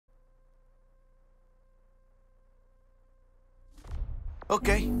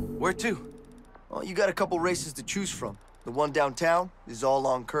Okay, where to? Well, you got a couple races to choose from. The one downtown is all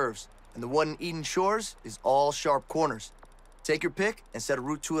long curves, and the one in Eden Shores is all sharp corners. Take your pick and set a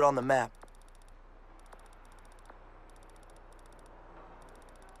route to it on the map.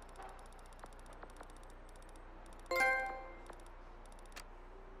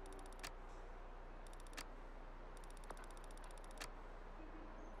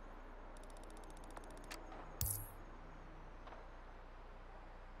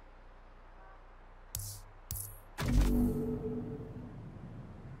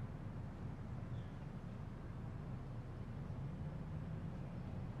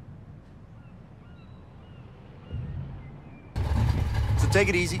 So take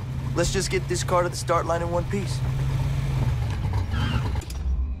it easy. Let's just get this car to the start line in one piece.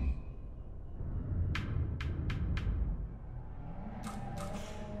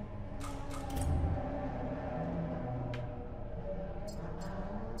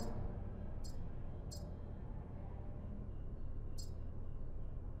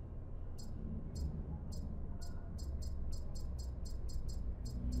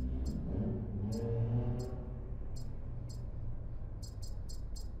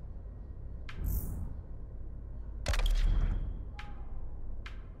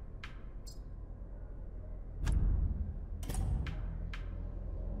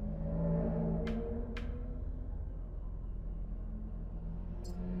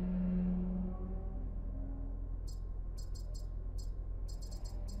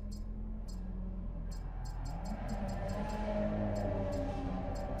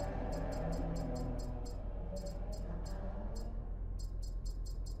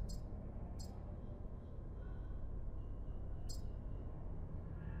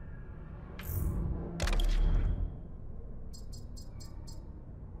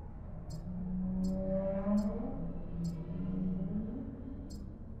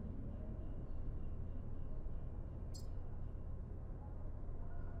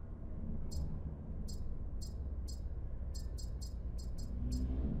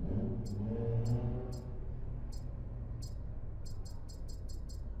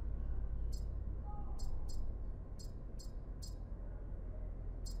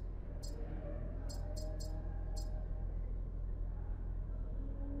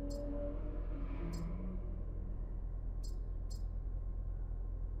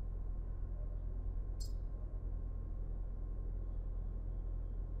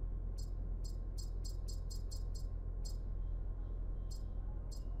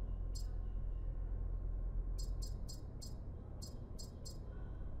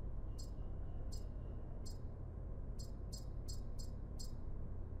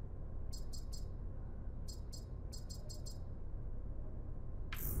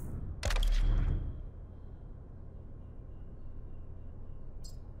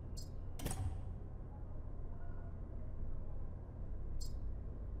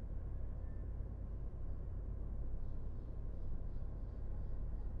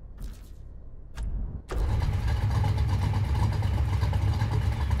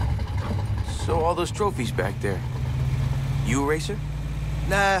 So all those trophies back there. You a racer?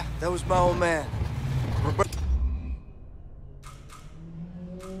 Nah, that was my old man.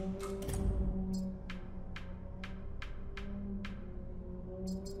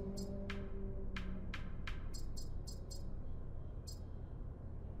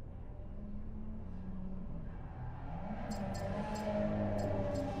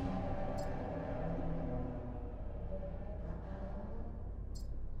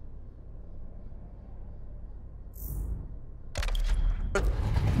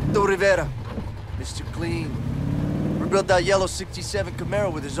 Rivera, Mr. Clean. Rebuilt that yellow 67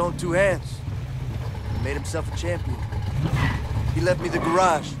 Camaro with his own two hands. Made himself a champion. He left me the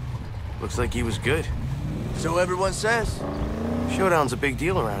garage. Looks like he was good. So everyone says. Showdown's a big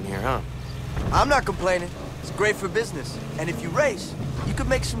deal around here, huh? I'm not complaining. It's great for business. And if you race, you could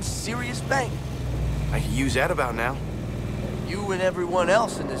make some serious bank. I could use that about now. You and everyone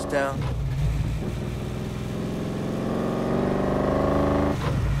else in this town.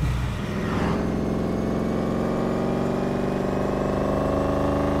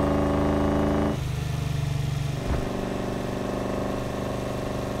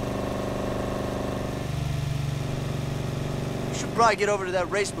 Probably get over to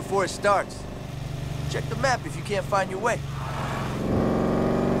that race before it starts. Check the map if you can't find your way.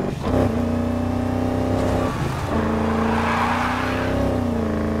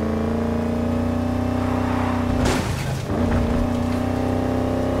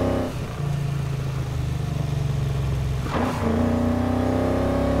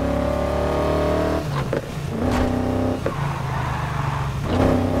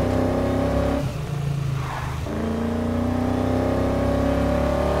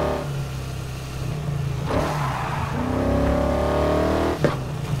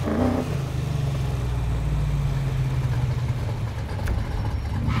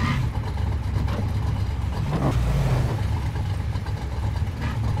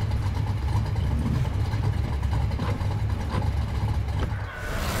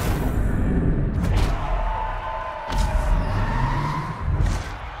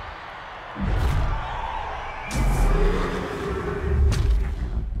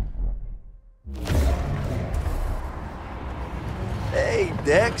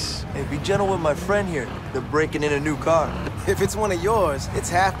 Dex, hey, be gentle with my friend here. They're breaking in a new car. If it's one of yours, it's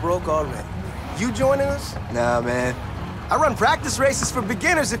half broke already. You joining us? Nah, man. I run practice races for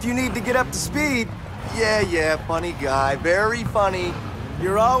beginners if you need to get up to speed. Yeah, funny guy. Very funny.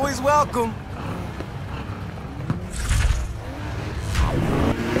 You're always welcome.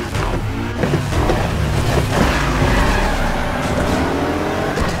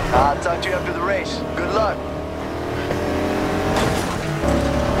 I'll talk to you after the race. Good luck.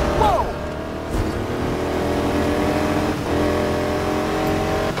 Whoa!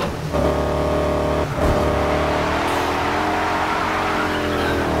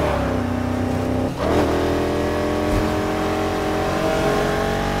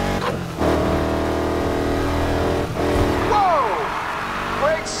 Whoa!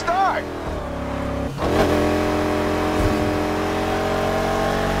 Great start!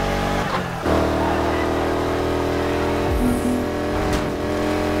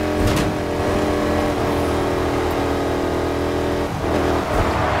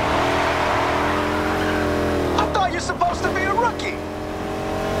 Supposed to be a rookie.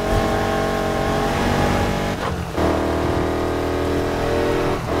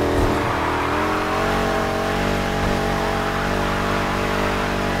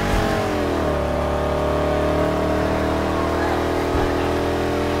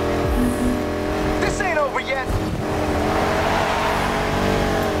 This ain't over yet.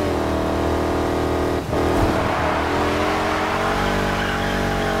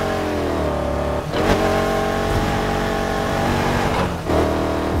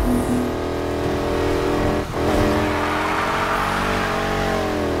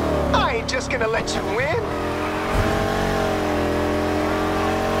 Just gonna let you win?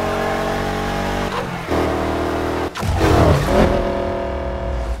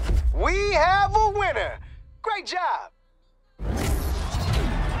 We have a winner! Great job!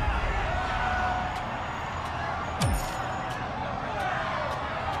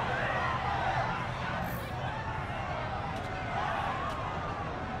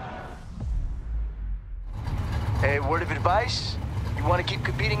 Hey, word of advice? You want to keep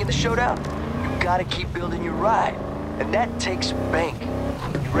competing in the showdown? You gotta keep building your ride. And that takes bank.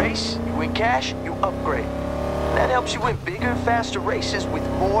 You race, you win cash, you upgrade. And that helps you win bigger, faster races with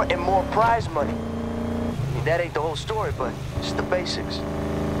more and more prize money. I mean, that ain't the whole story, but it's the basics.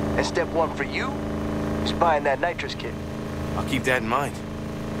 And step one for you is buying that nitrous kit. I'll keep that in mind.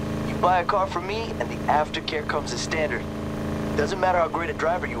 You buy a car from me, and the aftercare comes as standard. Doesn't matter how great a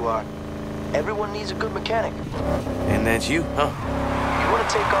driver you are. Everyone needs a good mechanic. And that's you, huh? You want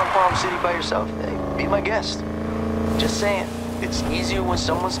to take on Palm City by yourself? Hey, be my guest. Just saying, it's easier when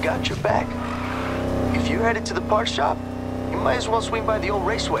someone's got your back. If you're headed to the parts shop, you might as well swing by the old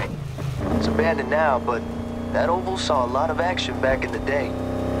raceway. It's abandoned now, but that oval saw a lot of action back in the day.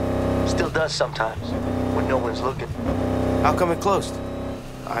 Still does sometimes, when no one's looking. How come it closed?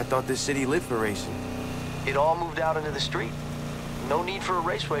 I thought this city lived for racing. It all moved out into the street. No need for a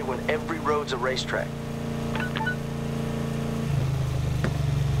raceway when every road's a racetrack.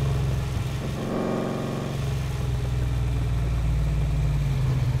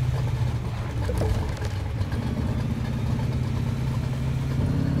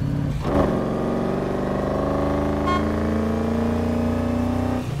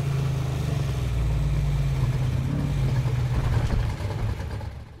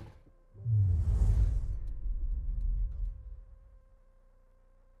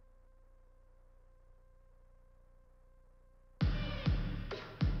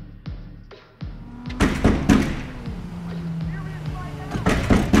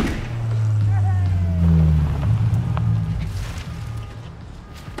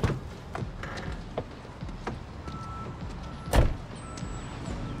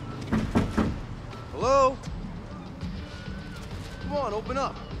 Hello? Come on, open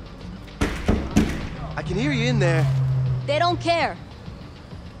up. I can hear you in there. They don't care.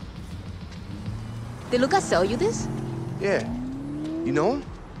 Did Lucas sell you this? Yeah. You know him?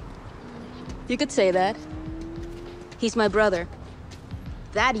 You could say that. He's my brother.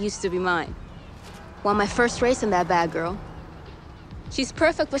 That used to be mine. Won my first race in that bad girl. She's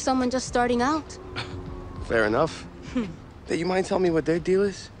perfect for someone just starting out. Fair enough. Hey, you mind telling me what their deal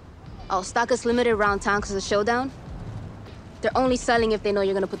is? Oh, stock is limited around town because of the showdown. They're only selling if they know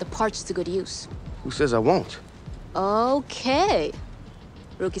you're gonna put the parts to good use. Who says I won't? Okay.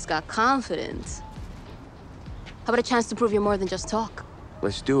 Rookie's got confidence. How about a chance to prove you're more than just talk?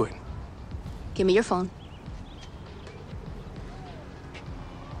 Let's do it. Give me your phone.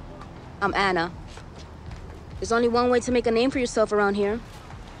 I'm Anna. There's only one way to make a name for yourself around here.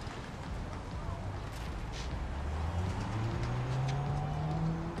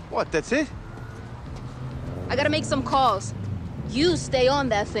 What, that's it? I gotta make some calls. You stay on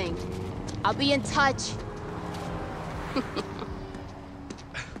that thing. I'll be in touch.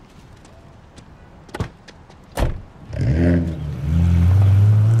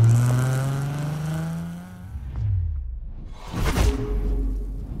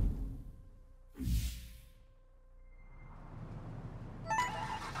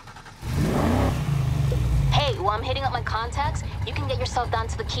 I'm hitting up my contacts. You can get yourself down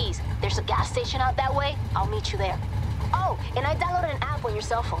to the Keys. There's a gas station out that way. I'll meet you there. Oh, and I downloaded an app on your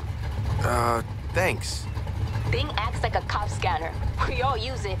cell phone. Thanks. Thing acts like a cop scanner. We all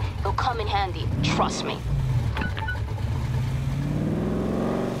use it. It'll come in handy. Trust me.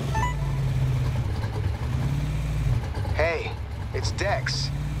 Hey, it's Dex.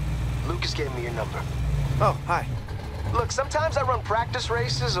 Lucas gave me your number. Oh, hi. Look, sometimes I run practice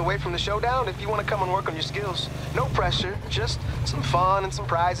races away from the showdown if you want to come and work on your skills. No pressure, just some fun and some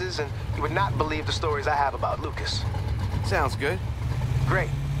prizes, and you would not believe the stories I have about Lucas. Sounds good. Great.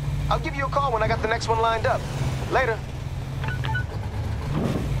 I'll give you a call when I got the next one lined up. Later.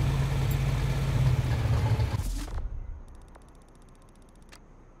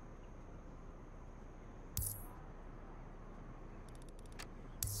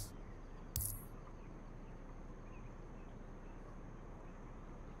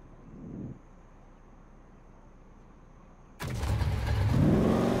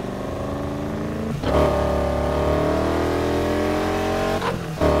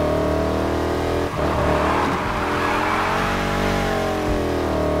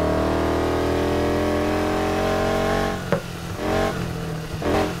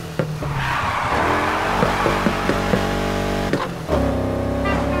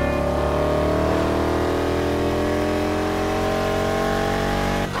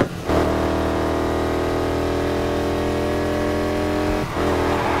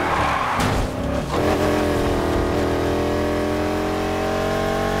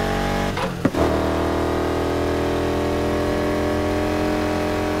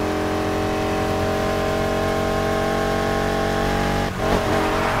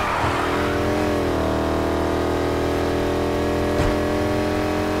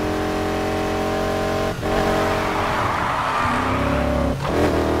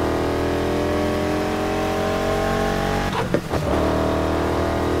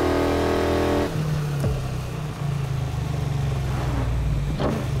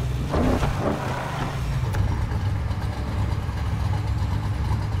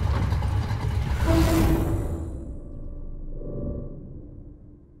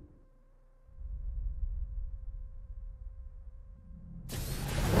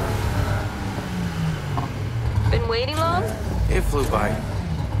 Waiting long? It flew by.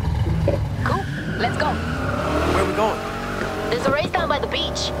 Cool. Let's go. Where are we going? There's a race down by the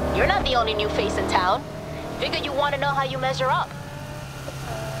beach. You're not the only new face in town. Figured you want to know how you measure up.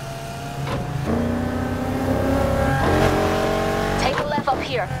 Take a left up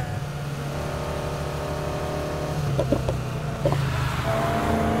here.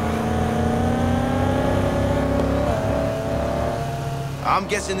 I'm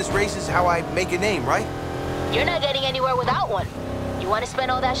guessing this race is how I make a name, right? You're not getting anywhere without one. You want to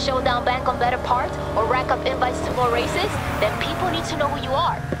spend all that showdown bank on better parts or rack up invites to more races? Then people need to know who you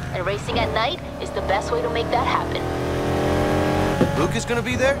are. And racing at night is the best way to make that happen. Lucas gonna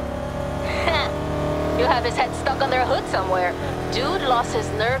be there? You'll have his head stuck under a hood somewhere. Dude lost his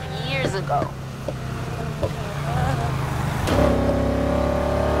nerve years ago.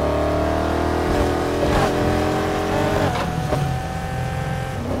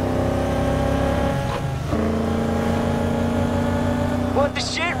 What the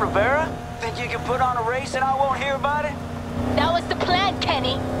shit, Rivera? Think you can put on a race and I won't hear about it? That was the plan,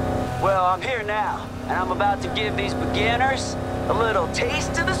 Kenny. Well, I'm here now, and I'm about to give these beginners a little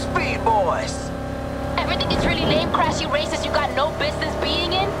taste of the speed boys. Everything is really lame, crashy races you got no business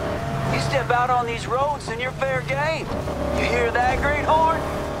being in? You step out on these roads and you're fair game. You hear that, Greenhorn?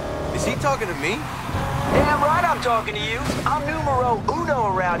 Is he talking to me? Damn right I'm talking to you. I'm numero uno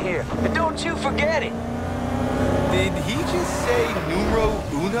around here, and don't you forget it. Did he just say numero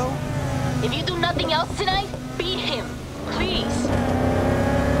uno? If you do nothing else tonight, beat him, please.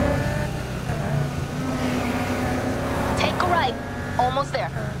 Take a right. Almost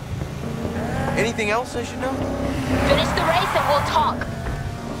there. Anything else I should know? Finish the race and we'll talk.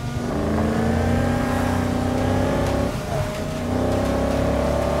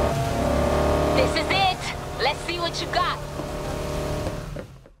 This is it. Let's see what you got.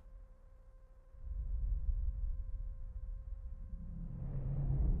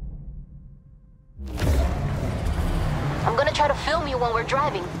 I'm gonna try to film you when we're driving.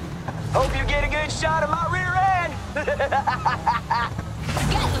 driving? Hope you get a good shot of my rear end.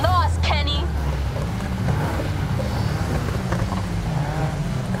 Get lost, Kenny!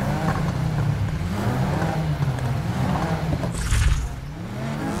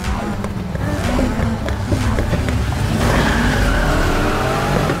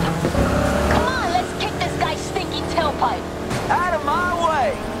 Come on, let's kick this guy's stinky tailpipe! Out of my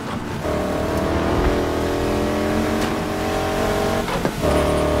way.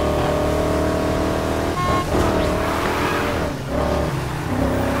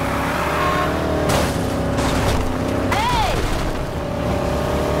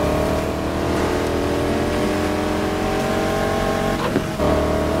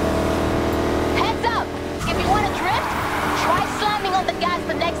 Heads up! If you want to drift, try slamming on the gas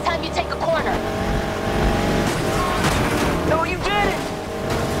the next time you take a corner. No, you didn't.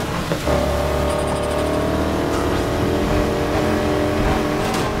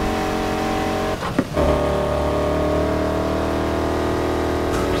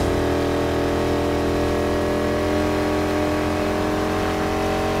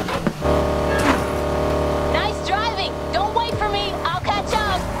 Nice driving! Don't wait for me, I'll catch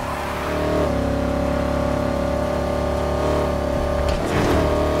up!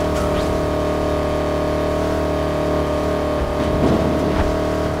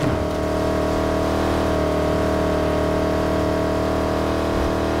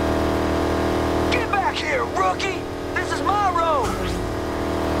 Get back here, rookie. This is my road.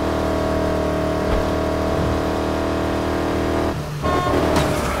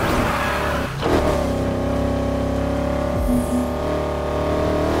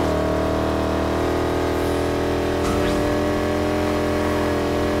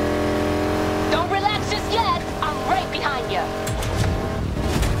 Don't relax just yet, I'm right behind you.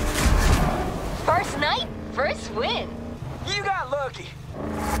 First night, first win. You got lucky.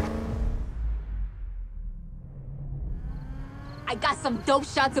 I got some dope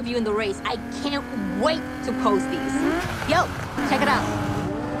shots of you in the race. I can't wait to post these. Yo, check it out.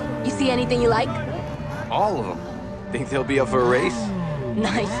 You see anything you like? All of them. Think they'll be up for a race?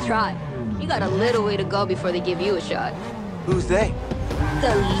 Nice try. You got a little way to go before they give you a shot. Who's they?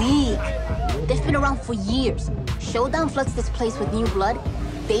 The League. They've been around for years. Showdown floods this place with new blood.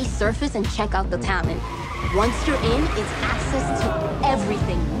 They surface and check out the talent. Once you're in, it's access to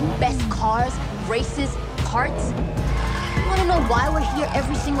everything. Best cars, races, parts. You wanna know why we're here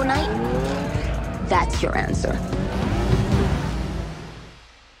every single night? That's your answer.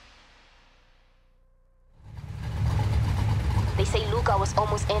 They say Luca was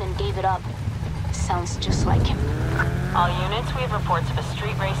almost in and gave it up. Sounds just like him. All units, we have reports of a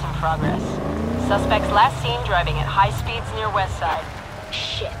street race in progress. Suspects last seen driving at high speeds near West Side.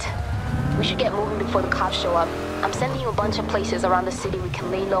 Shit. We should get moving before the cops show up. I'm sending you a bunch of places around the city we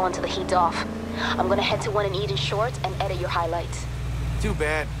can lay low until the heat's off. I'm gonna head to one in Eden Shorts and edit your highlights. Too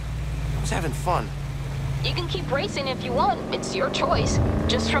bad. I was having fun. You can keep racing if you want. It's your choice.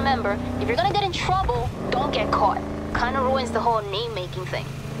 Just remember, if you're gonna get in trouble, don't get caught. Kinda ruins the whole name-making thing.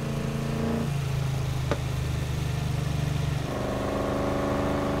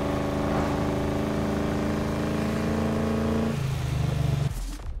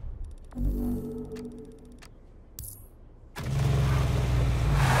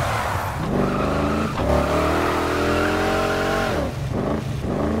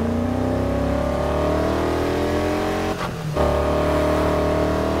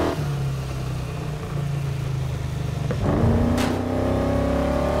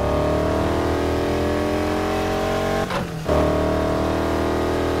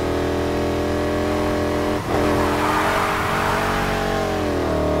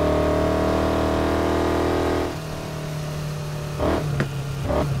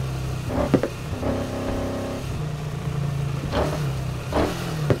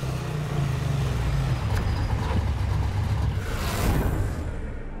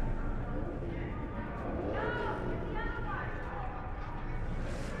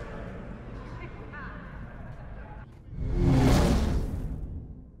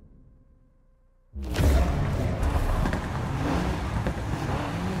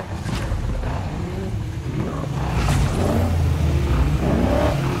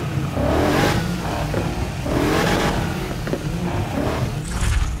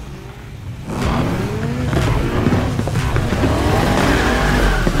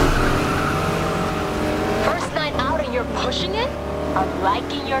 Pushing it? I'm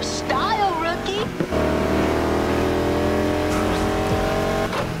liking your style, rookie.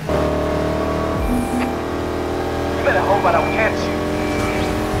 You better hope I don't catch you.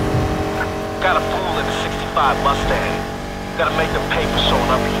 Got a fool in a 65 Mustang. Gotta make the paper showing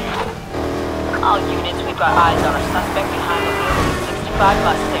up here. All units, we've got eyes on a suspect behind the wheel of a 65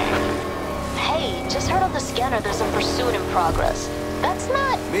 Mustang. Hey, just heard on the scanner there's a pursuit in progress. That's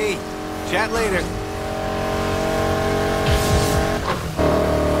not... Me. Chat later.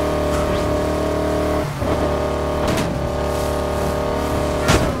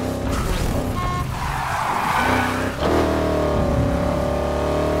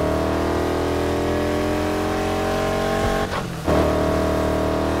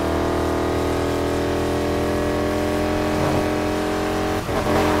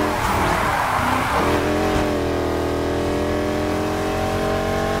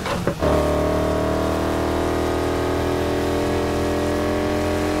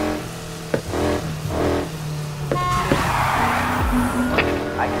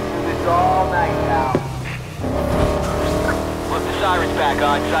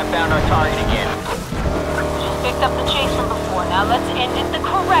 I found our target again. Just picked up the chase from before. Now let's end it the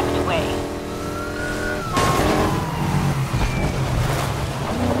correct way.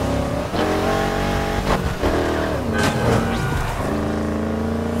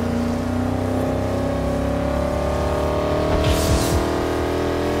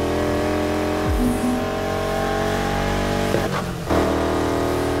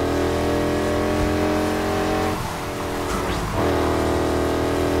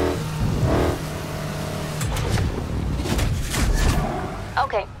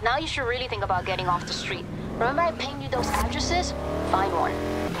 Okay, now you should really think about getting off the street. Remember I pinged you those addresses? Find one.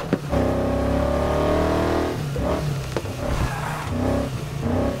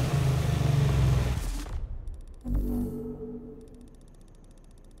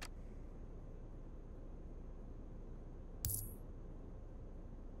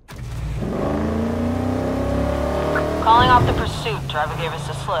 Calling off the pursuit. Driver gave us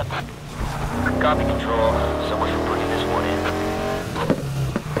a slip. Copy control. So much for putting this one in.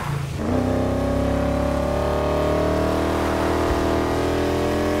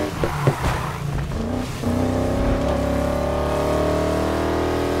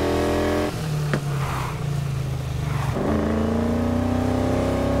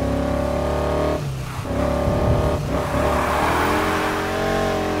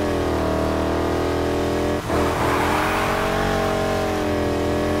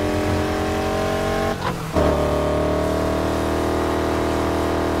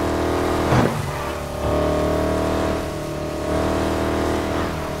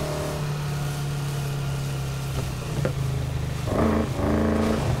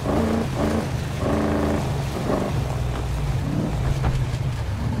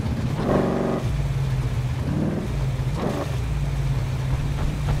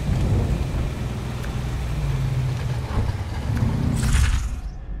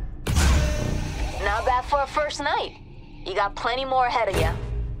 Not bad for a first night. You got plenty more ahead of you.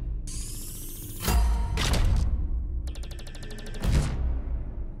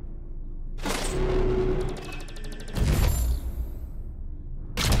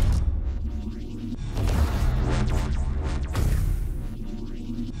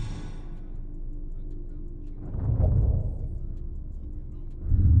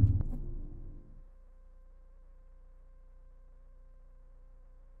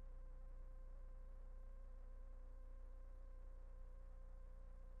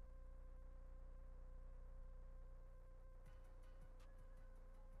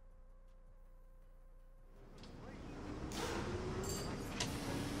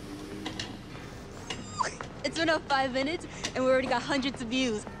 It's been up 5 minutes, and we already got hundreds of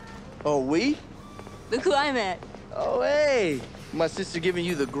views. Oh, we? Look who I'm at. Oh, hey. My sister giving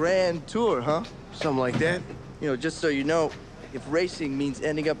you the grand tour, huh? Something like that. You know, just so you know, if racing means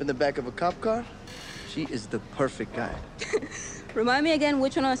ending up in the back of a cop car, she is the perfect guy. Remind me again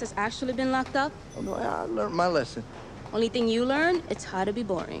which one of us has actually been locked up? Oh, no, I learned my lesson. Only thing you learn, it's how to be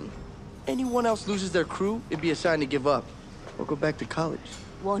boring. Anyone else loses their crew, it'd be a sign to give up or go back to college.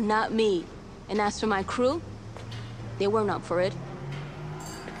 Well, not me. And as for my crew, they weren't up for it.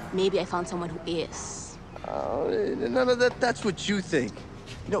 Maybe I found someone who is. Oh, none of that, that's what you think.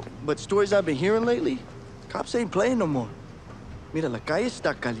 You know, but stories I've been hearing lately, cops ain't playing no more. Mira, la calle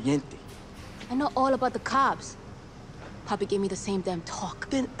está caliente. I know all about the cops. Papi gave me the same damn talk.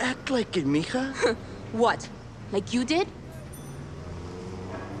 Then act like it, mija. What? Like you did?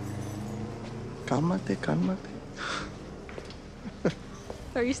 Cálmate, cálmate.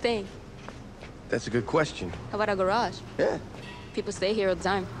 Where are you staying? That's a good question. How about a garage? Yeah, People stay here all the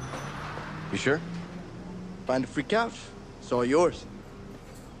time. You sure? find a free couch. It's all yours.